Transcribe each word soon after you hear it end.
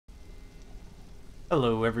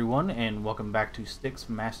Hello everyone and welcome back to Styx,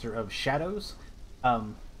 Master of Shadows.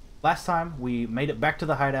 Last time we made it back to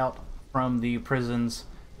the hideout from the prisons,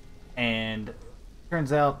 and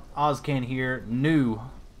turns out Ozcan here knew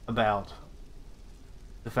about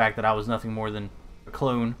the fact that I was nothing more than a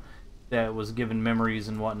clone that was given memories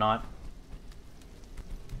and whatnot,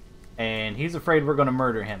 and he's afraid we're going to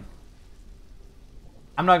murder him.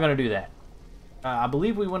 I'm not going to do that. I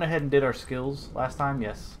believe we went ahead and did our skills last time.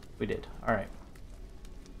 Yes, we did. Alright.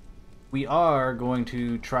 We are going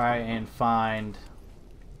to try and find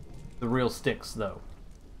the real Styx, though.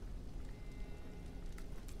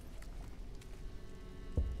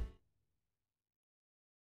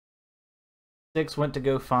 Styx went to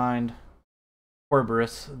go find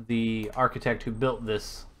Cerberus, the architect who built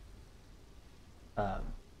this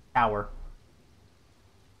tower.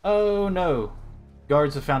 Oh no!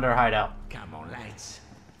 Guards have found our hideout. Come on, lads.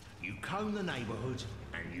 You comb the neighborhood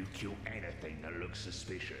and you kill anything that looks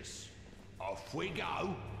suspicious. Off we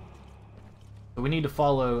go. So we need to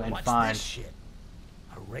follow and What's find... this shit?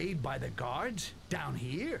 A raid by the guards? Down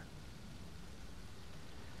here?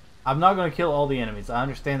 I'm not going to kill all the enemies. I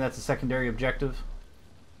understand that's a secondary objective.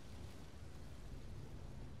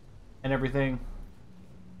 And everything.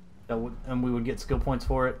 And we would get skill points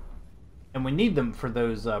for it. And we need them for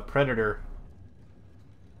those predator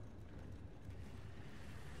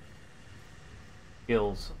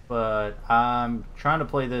skills. But I'm trying to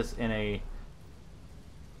play this in a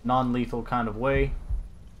non-lethal kind of way.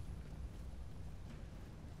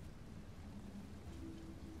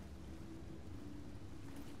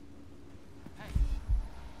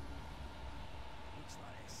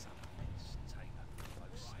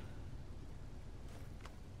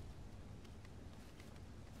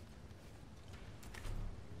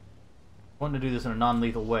 Wanting to do this in a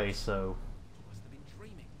non-lethal way, so we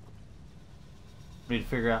need to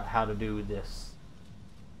figure out how to do this.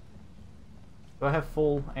 Do I have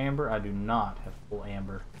full amber? I do not have full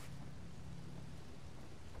amber.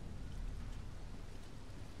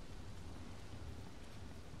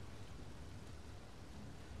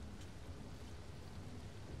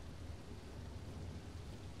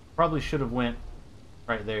 Probably should have went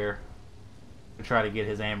right there to try to get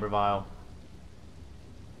his amber vial.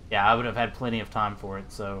 Yeah, I would have had plenty of time for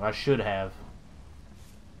it, so I should have.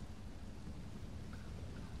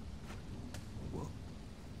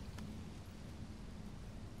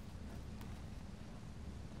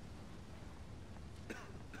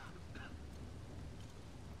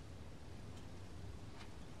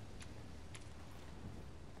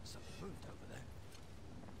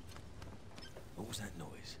 What was that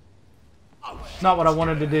noise? It's not what I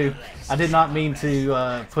wanted to do. I did not mean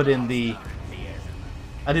to put in the...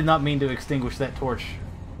 I did not mean to extinguish that torch.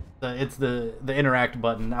 It's the interact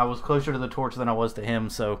button. I was closer to the torch than I was to him,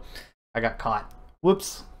 so I got caught.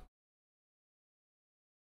 Whoops.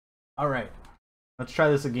 Alright. Let's try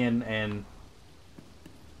this again, and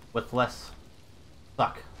with less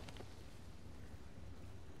suck.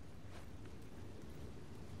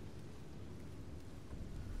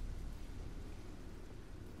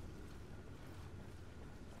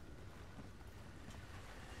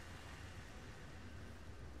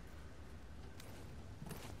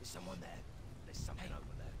 Is someone there? There's something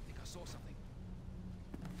over there. I think I saw something.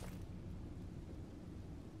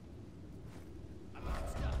 A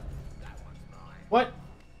monster. That one's mine. What?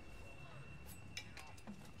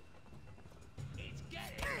 It's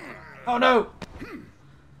getting. Oh no!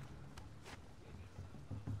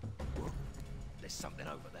 There's something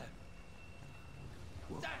over there.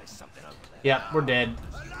 There's something over there. Yep, we're dead.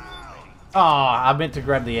 Aw, I meant to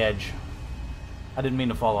grab the edge. I didn't mean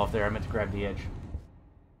to fall off there. I meant to grab the edge.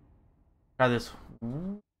 Try this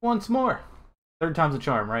once more. Third time's a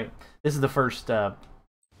charm, right? This is the first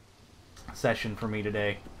session for me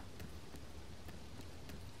today.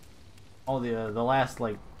 All the last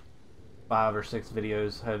like 5 or 6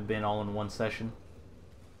 videos have been all in one session.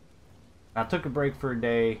 I took a break for a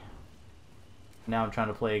day. Now I'm trying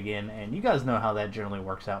to play again, and you guys know how that generally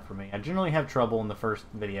works out for me. I generally have trouble in the first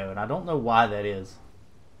video, and I don't know why that is.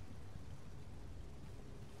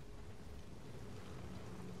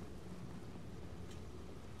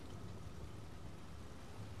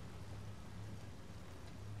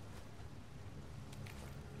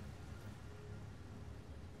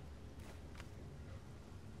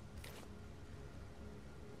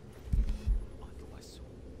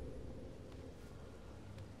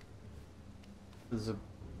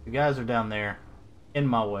 The guys are down there, in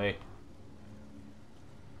my way.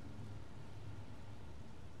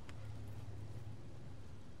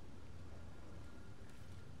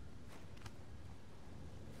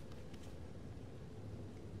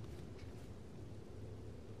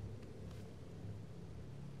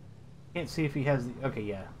 Can't see if he has the... Okay,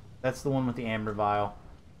 yeah. That's the one with the amber vial.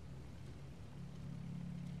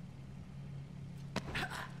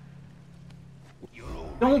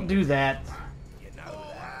 Don't do that. You know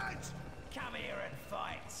that. Come here and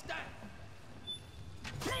fight. Stand.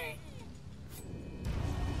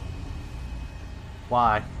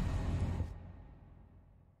 Why?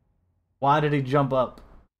 Why did he jump up?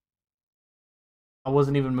 I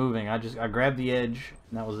wasn't even moving. I grabbed the edge,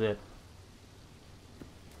 and that was it.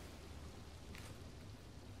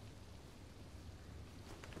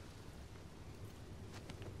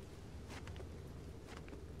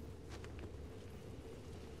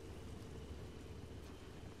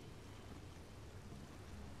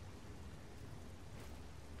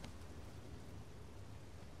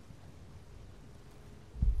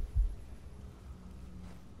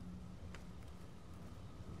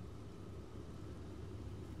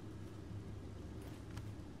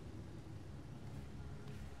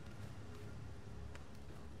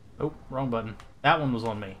 Oh, wrong button. That one was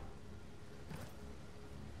on me.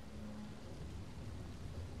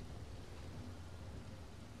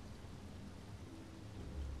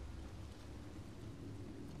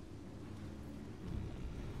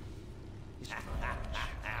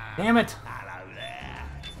 Damn it! Hello there.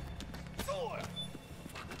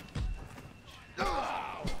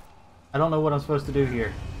 I don't know what I'm supposed to do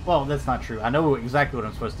here. Well, that's not true. I know exactly what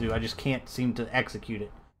I'm supposed to do. I just can't seem to execute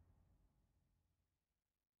it.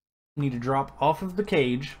 I need to drop off of the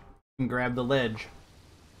cage and grab the ledge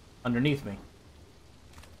underneath me.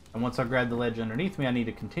 And once I grab the ledge underneath me, I need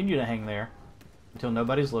to continue to hang there until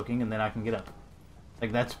nobody's looking, and then I can get up.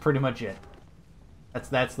 Like, that's pretty much it.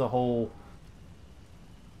 That's the whole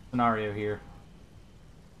scenario here.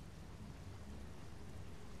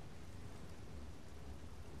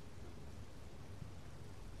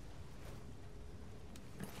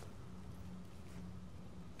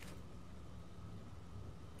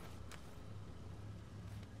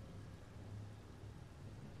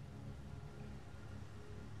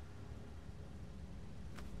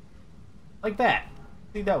 Like that.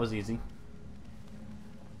 See, that was easy.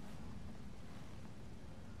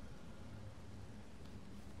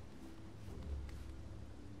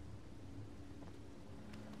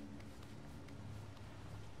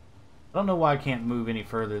 I don't know why I can't move any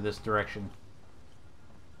further this direction.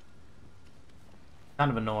 Kind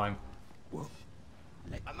of annoying.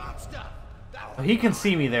 A monster. Oh, he can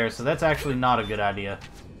see me there, so that's actually not a good idea.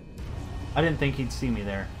 I didn't think he'd see me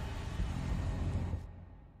there.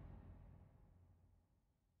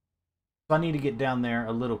 So I need to get down there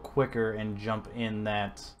a little quicker and jump in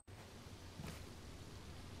that...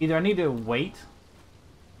 Either I need to wait,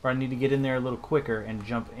 or I need to get in there a little quicker and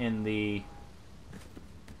jump in the...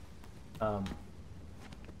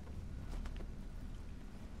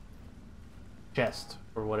 chest,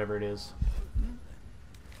 or whatever it is.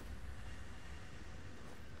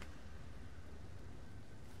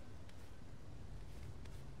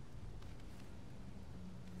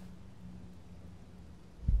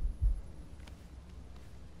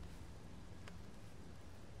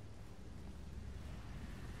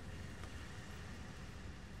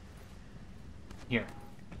 Here.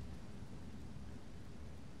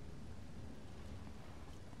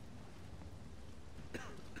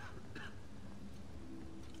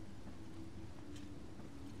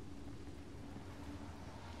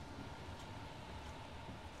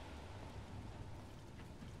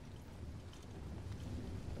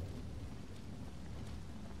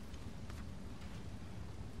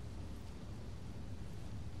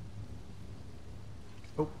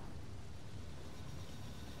 Oh.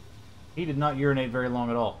 He did not urinate very long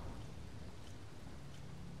at all.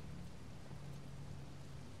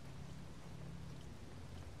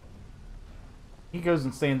 He goes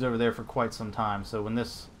and stands over there for quite some time, so when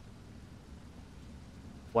this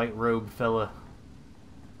white-robed fella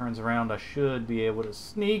turns around, I should be able to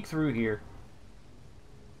sneak through here.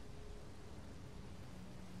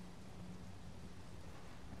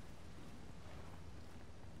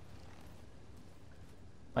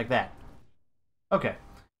 Like that. Okay.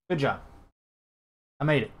 Good job. I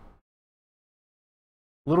made it.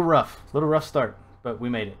 Little rough start, but we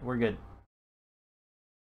made it. We're good.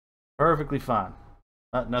 Perfectly fine.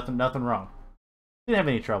 Nothing wrong. Didn't have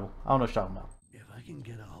any trouble. I don't know what you're talking about. If I can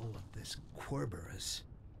get a hold of this Querberus,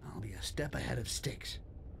 I'll be a step ahead of Styx.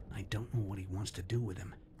 I don't know what he wants to do with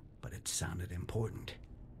him, but it sounded important.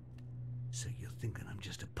 So you're thinking I'm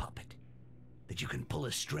just a puppet? That you can pull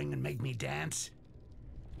a string and make me dance?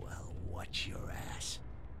 Well, watch your ass,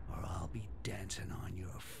 or I'll be dancing on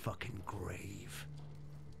your fucking grave.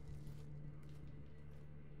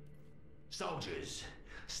 Soldiers,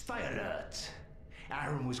 stay alert.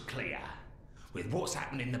 Aaron was clear. With what's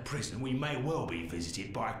happened in the prison, we may well be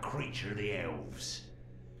visited by a creature of the elves.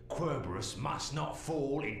 Kerberos must not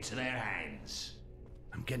fall into their hands.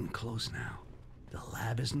 I'm getting close now. The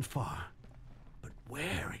lab isn't far. But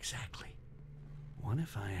where exactly? What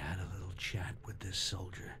if I had a little chat with this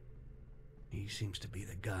soldier? He seems to be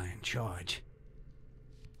the guy in charge.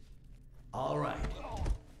 All right,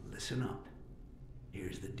 listen up.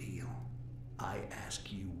 Here's the deal. I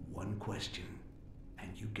ask you one question, and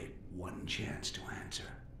you get one chance to answer.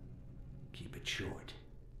 Keep it short.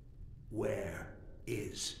 Where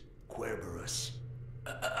is Kerberos?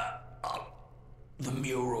 The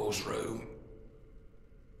murals room.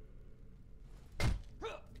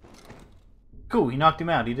 Cool, he knocked him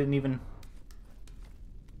out. He didn't even...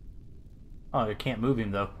 Oh, I can't move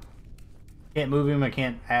him, though. Can't move him. I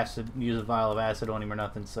can't use a vial of acid on him or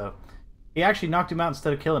nothing, so... He actually knocked him out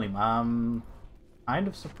instead of killing him. I'm kind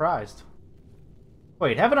of surprised.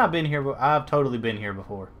 Wait, haven't I been here? I've totally been here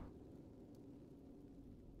before.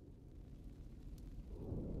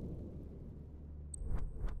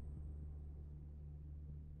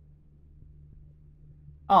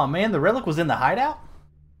 Oh man, the relic was in the hideout?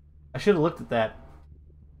 I should have looked at that.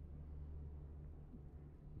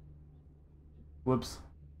 Whoops.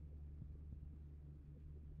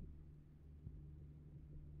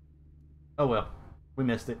 Oh well, we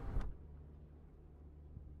missed it.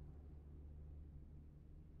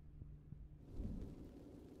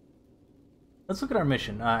 Let's look at our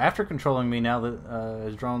mission. After controlling me, now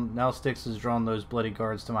that Styx has drawn those bloody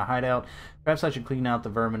guards to my hideout, perhaps I should clean out the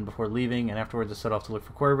vermin before leaving, and afterwards I set off to look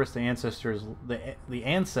for Kerberos. The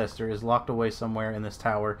ancestor is locked away somewhere in this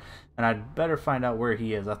tower, and I'd better find out where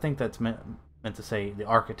he is. I think that's meant to say the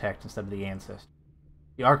architect instead of the ancestor.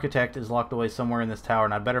 The architect is locked away somewhere in this tower,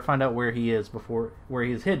 and I'd better find out where he is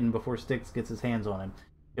hidden before Styx gets his hands on him.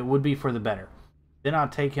 It would be for the better. Then I'll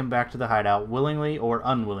take him back to the hideout, willingly or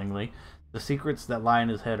unwillingly. The secrets that lie in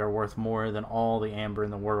his head are worth more than all the amber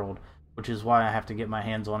in the world, which is why I have to get my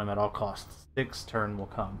hands on him at all costs. Styx's turn will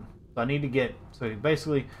come. So I need to get... So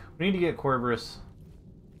basically, we need to get Kerberos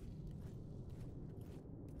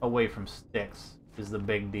away from Styx, is the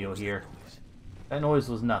big deal here. That noise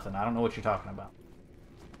was nothing. I don't know what you're talking about.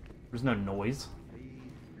 There's no noise.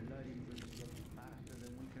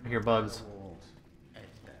 I hear bugs.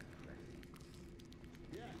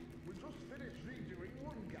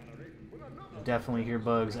 I definitely hear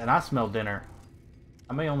bugs, and I smell dinner.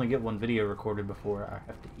 I may only get one video recorded before I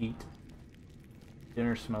have to eat.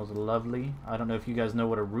 Dinner smells lovely. I don't know if you guys know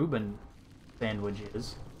what a Reuben sandwich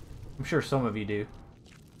is. I'm sure some of you do.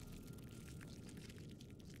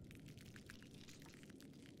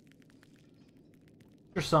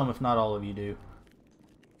 I'm sure some, if not all of you do.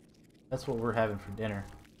 That's what we're having for dinner.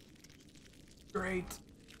 Great.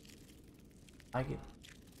 I get...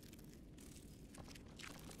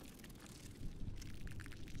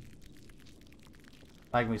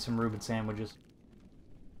 Like me some Reuben sandwiches.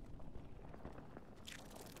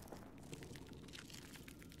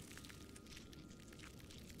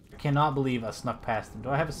 I cannot believe I snuck past them. Do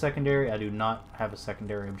I have a secondary? I do not have a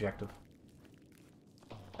secondary objective.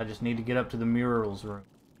 I just need to get up to the murals room.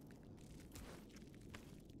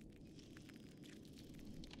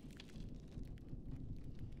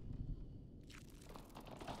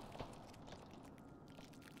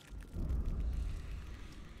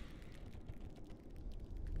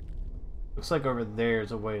 Looks like over there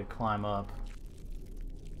is a way to climb up.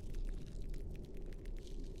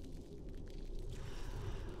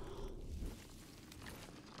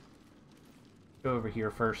 Go over here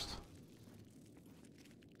first.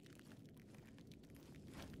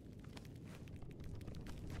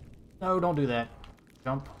 No, don't do that.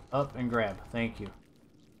 Jump up and grab. Thank you.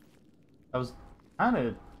 I was kind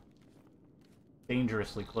of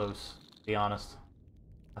dangerously close, to be honest.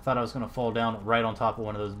 I thought I was going to fall down right on top of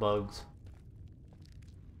one of those bugs.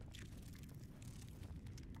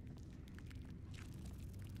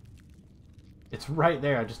 It's right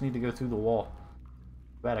there. I just need to go through the wall.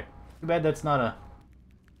 Too bad that's not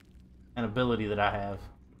an ability that I have.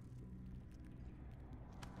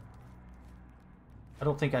 I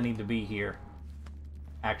don't think I need to be here,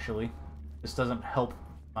 actually. This doesn't help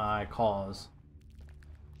my cause.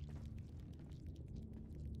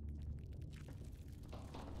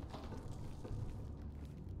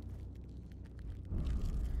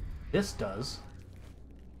 This does.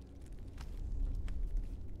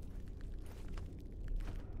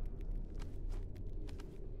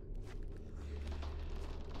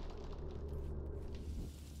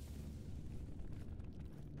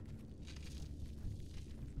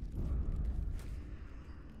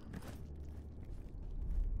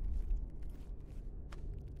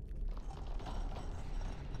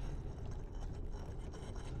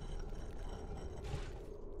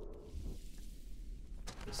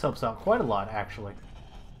 This helps out quite a lot, actually.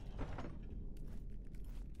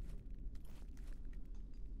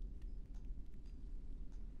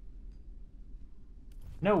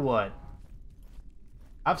 You know what?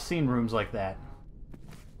 I've seen rooms like that.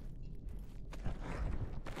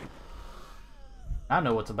 I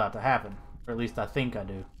know what's about to happen. Or at least I think I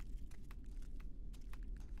do.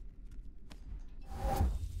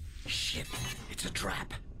 Shit, it's a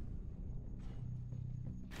trap.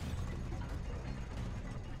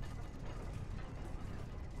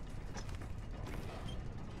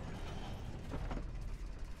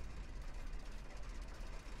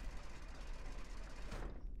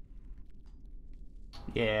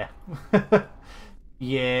 Yeah.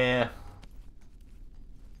 Yeah.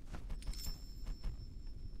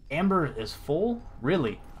 Amber is full?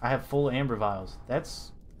 Really? I have full amber vials.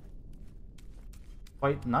 That's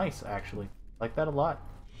quite nice, actually. Like that a lot.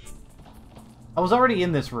 I was already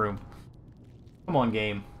in this room. Come on,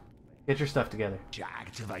 game. Get your stuff together. You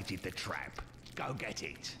activated the trap. Go get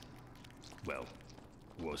it. Well,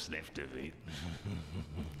 what's left of it.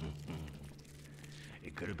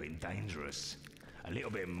 It could have been dangerous. A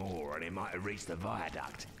little bit more and it might have reached the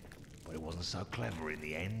viaduct. But it wasn't so clever in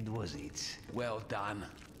the end, was it? Well done.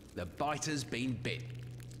 The biter's been bit.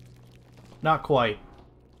 Not quite.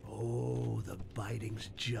 Oh, the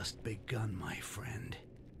biting's just begun, my friend.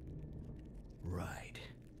 Right.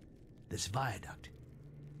 This viaduct.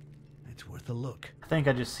 It's worth a look. I think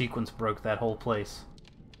I just sequence broke that whole place.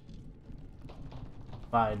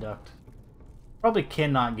 Viaduct. Probably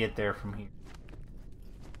cannot get there from here.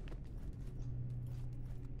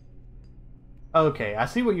 Okay, I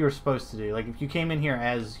see what you were supposed to do. Like, if you came in here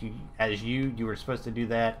as you were supposed to do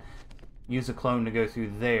that. Use a clone to go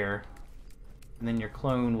through there. And then your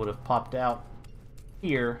clone would have popped out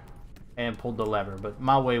here and pulled the lever. But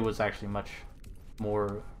my way was actually much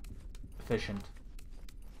more efficient.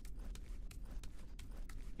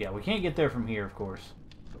 Yeah, we can't get there from here, of course.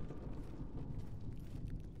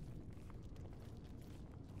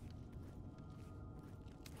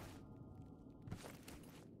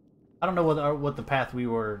 I don't know what the path we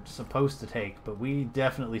were supposed to take, but we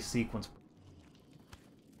definitely sequenced.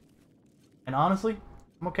 And honestly,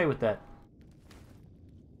 I'm okay with that.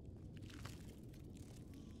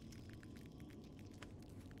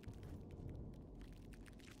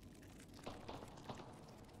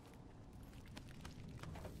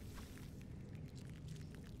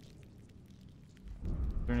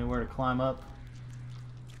 Is there anywhere to climb up?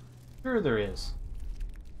 Sure there is.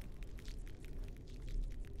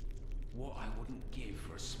 What I wouldn't give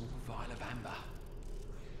for a small vial of amber.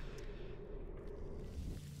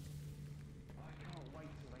 I can't wait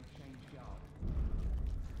till they change guard.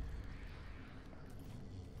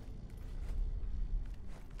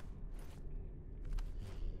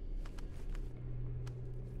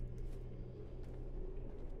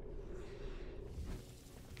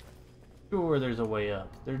 Sure, there's a way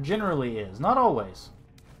up. There generally is. Not always.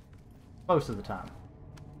 Most of the time.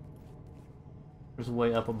 There's a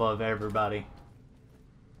way up above everybody.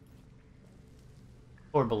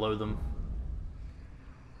 Or below them.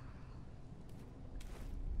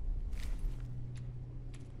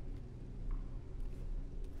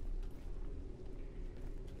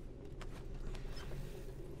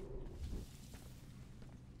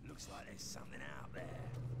 Looks like there's something out there.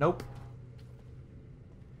 Nope.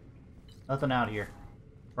 Nothing out here.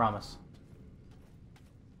 Promise.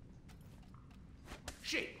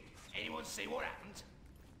 Shit! Anyone see what happened?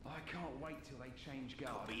 I can't wait till they change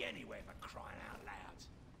guard. Could be anywhere for crying out loud.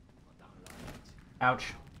 I don't like it.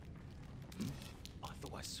 Ouch. I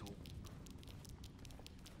thought I saw.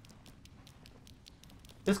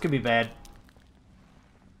 This could be bad.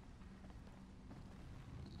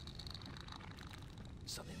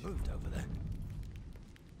 Something moved over there.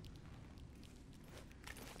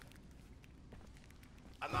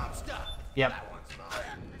 A monster! Yep. That one's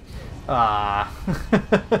mine. Ah.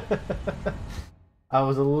 I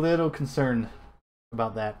was a little concerned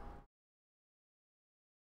about that.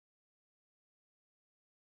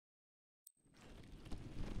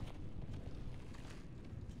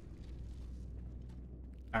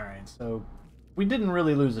 Alright, so we didn't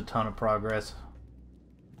really lose a ton of progress.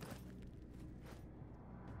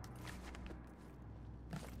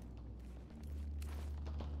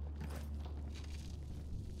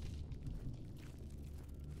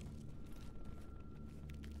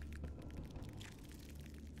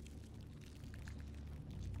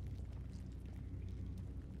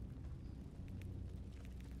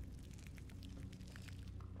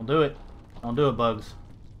 Don't do it. Don't do it, Bugs.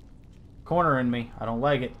 Cornering me. I don't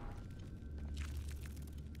like it.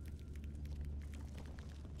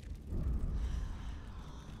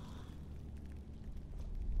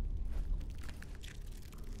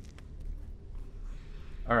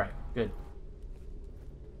 Alright, good.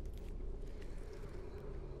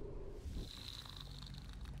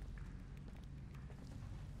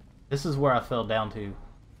 This is where I fell down to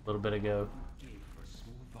a little bit ago. Give for a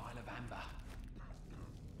small vial of amber.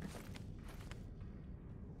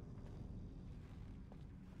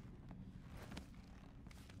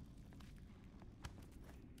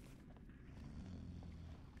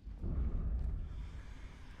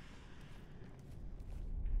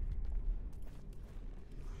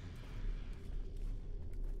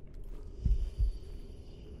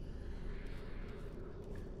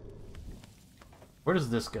 Where does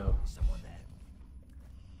this go? Someone there.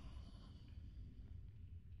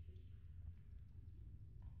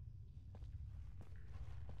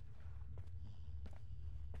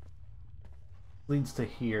 Leads to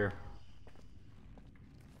here.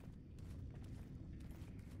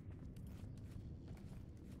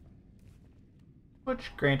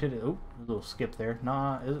 Which, granted, oh, a little skip there.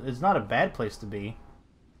 Nah, it's not a bad place to be.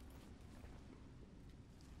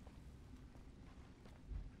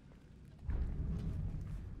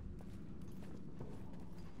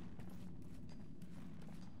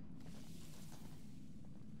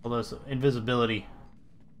 Although it's invisibility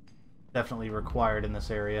definitely required in this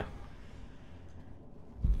area.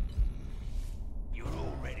 You're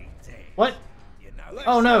already dead. What? You know.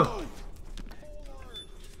 Oh no! Forward.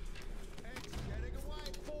 It's getting away.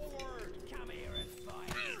 Forward. Come here and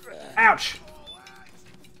fight. Ouch!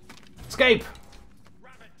 Escape!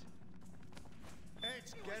 Rabbit.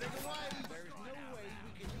 It's getting away. There's no way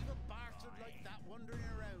we can leave a bastard like that wandering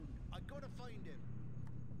around. I gotta find him.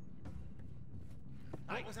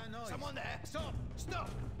 What was that noise? Someone there! Stop! Stop!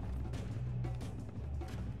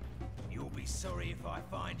 You'll be sorry if I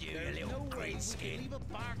find you, you little green skin. Leave a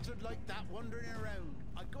bastard like that wandering around.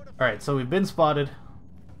 I gotta. Alright, so we've been spotted.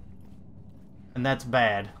 And that's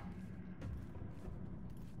bad.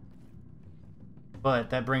 But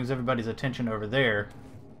that brings everybody's attention over there,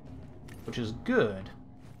 which is good.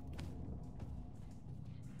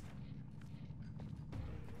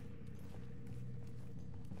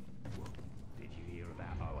 Did you hear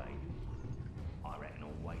about Owen? I reckon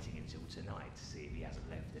I'm waiting until tonight to see if he hasn't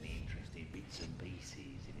left any interesting bits and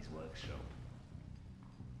pieces in his workshop.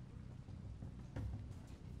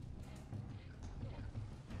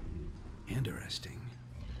 Interesting.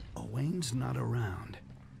 Owain's not around.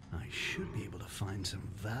 I should be able to find some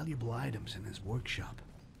valuable items in his workshop.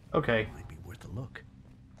 Okay. Might be worth a look.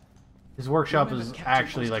 His workshop Remember is Captain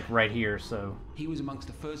actually Foster? like right here, so He was amongst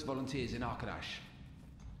the first volunteers in Arkadash.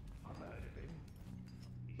 I've heard of him.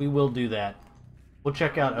 we will do that. We'll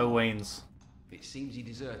check out Owain's. It seems he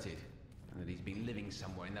deserted, and that he's been living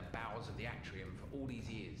somewhere in the bowels of the atrium for all these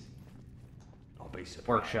years. I'll be surprised.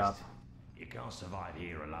 Workshop. You can't survive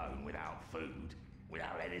here alone without food,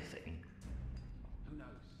 without anything. Who knows?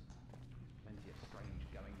 Plenty of strange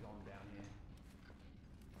goings on down here.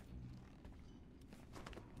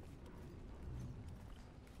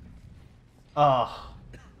 Oh,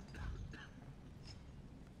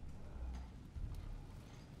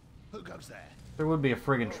 Who goes there? there would be a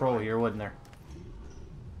friggin' troll here, wouldn't there?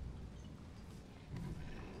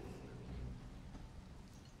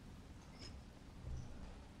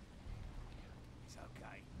 It's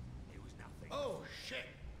okay. It was nothing. Oh shit!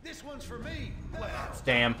 This one's for me. Well,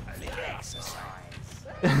 Damn. a little exercise.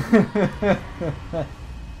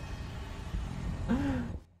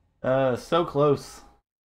 So close.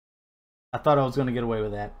 I thought I was gonna get away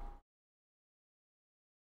with that.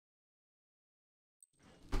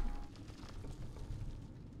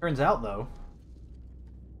 Turns out, though,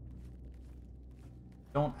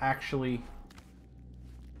 don't actually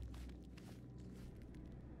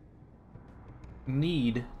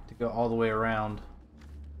need to go all the way around.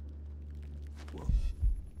 All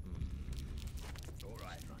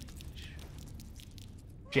right, Range.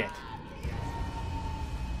 Shit.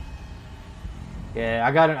 Yeah,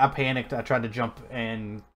 I got it. I panicked. I tried to jump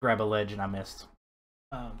and grab a ledge, and I missed.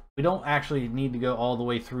 We don't actually need to go all the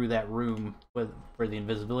way through that room where the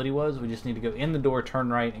invisibility was. We just need to go in the door, turn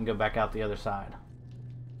right, and go back out the other side.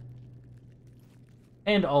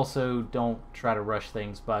 And also, don't try to rush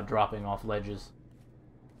things by dropping off ledges.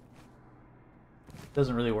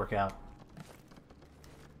 Doesn't really work out.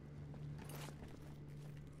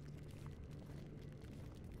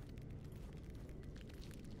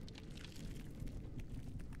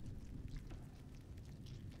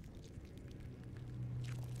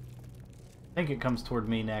 I think it comes toward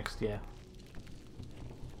me next, yeah.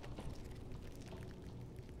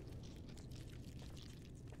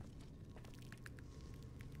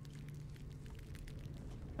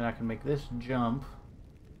 And I can make this jump.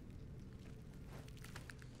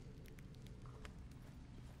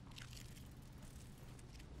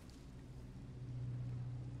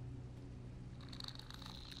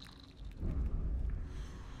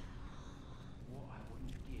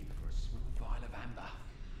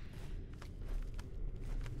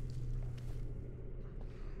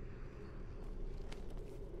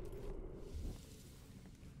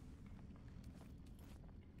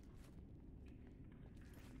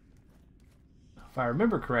 if I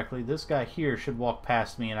remember correctly, this guy here should walk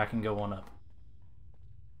past me and I can go on up.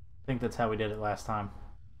 I think that's how we did it last time.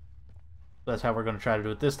 That's how we're going to try to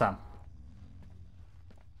do it this time.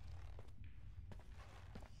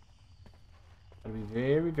 Gotta be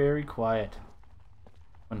very, very quiet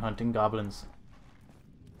when hunting goblins.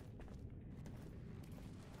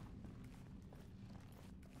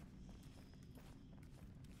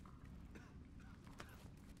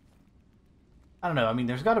 I don't know, I mean,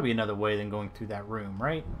 there's got to be another way than going through that room,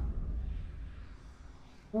 right?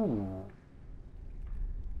 Ooh.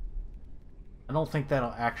 I don't think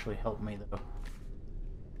that'll actually help me,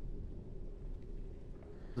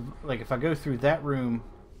 though. Like, if I go through that room,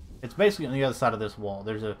 it's basically on the other side of this wall.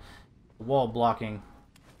 There's a wall blocking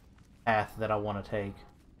path that I want to take.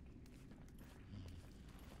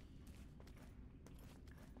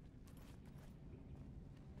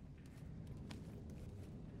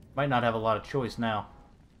 Might not have a lot of choice now.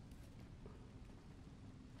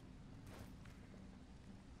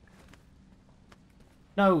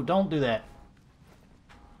 No, don't do that.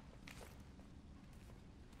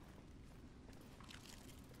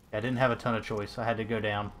 I didn't have a ton of choice. I had to go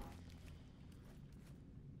down.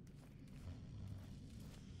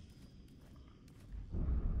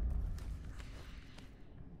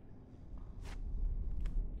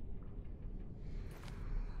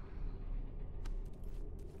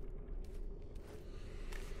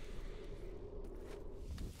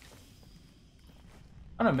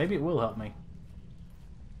 I don't know, maybe it will help me.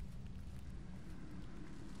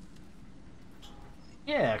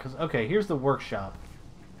 Yeah, because, okay, here's the workshop.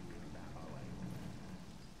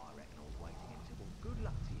 I reckon I was waiting until good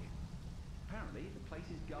luck to you. Apparently, the place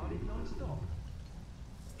is guarded non-stop.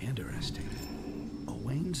 Interesting.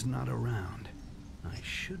 Owain's not around. I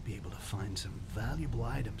should be able to find some valuable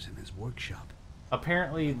items in his workshop.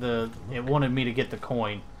 Apparently, it wanted me to get the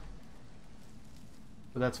coin.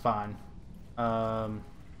 So that's fine.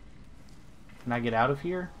 Can I get out of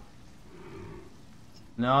here?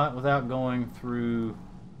 Not without going through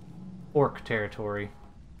orc territory.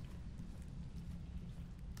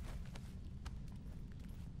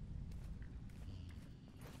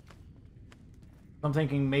 I'm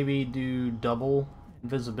thinking maybe do double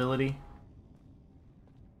invisibility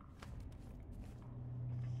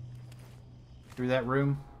through that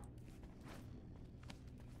room.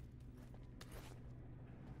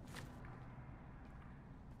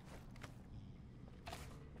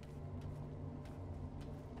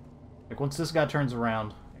 Like once this guy turns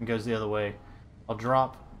around and goes the other way, I'll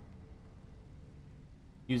drop,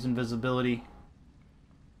 use invisibility,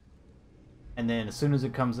 and then as soon as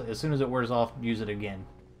it wears off, use it again.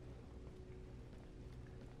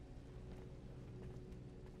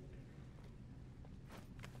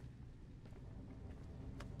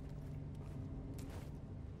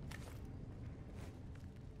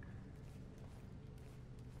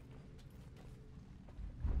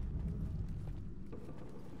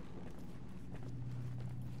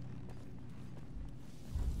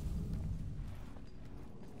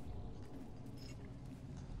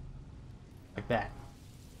 Like that.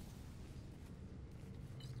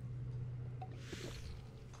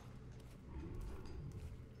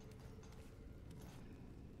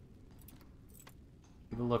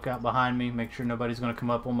 Keep a lookout behind me, make sure nobody's going to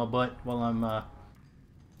come up on my butt while I'm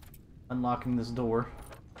unlocking this door.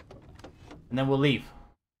 And then we'll leave.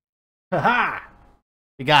 Haha!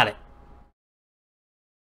 You got it.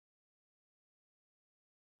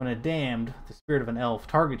 When a damned, the spirit of an elf,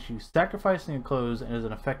 targets you, sacrificing your clothes is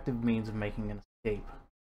an effective means of making an escape.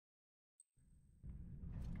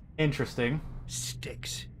 Interesting.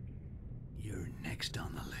 Styx, you're next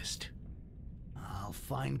on the list. I'll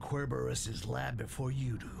find Querberus's lab before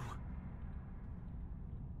you do.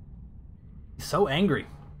 He's so angry.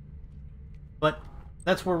 But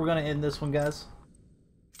that's where we're going to end this one, guys.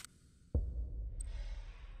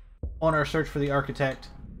 On our search for the architect.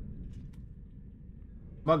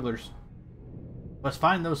 Smugglers. Let's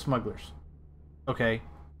find those smugglers. Okay.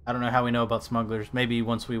 I don't know how we know about smugglers. Maybe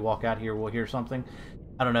once we walk out here we'll hear something.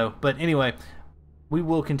 I don't know. But anyway, we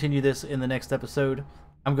will continue this in the next episode.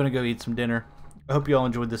 I'm going to go eat some dinner. I hope you all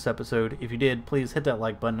enjoyed this episode. If you did, please hit that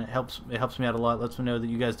like button. It helps me out a lot. It lets me know that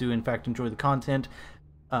you guys do in fact enjoy the content.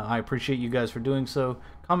 I appreciate you guys for doing so.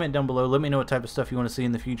 Comment down below. Let me know what type of stuff you want to see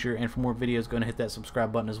in the future. And for more videos, go ahead and hit that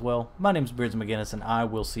subscribe button as well. My name is Beards McGinnis, and I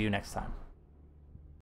will see you next time.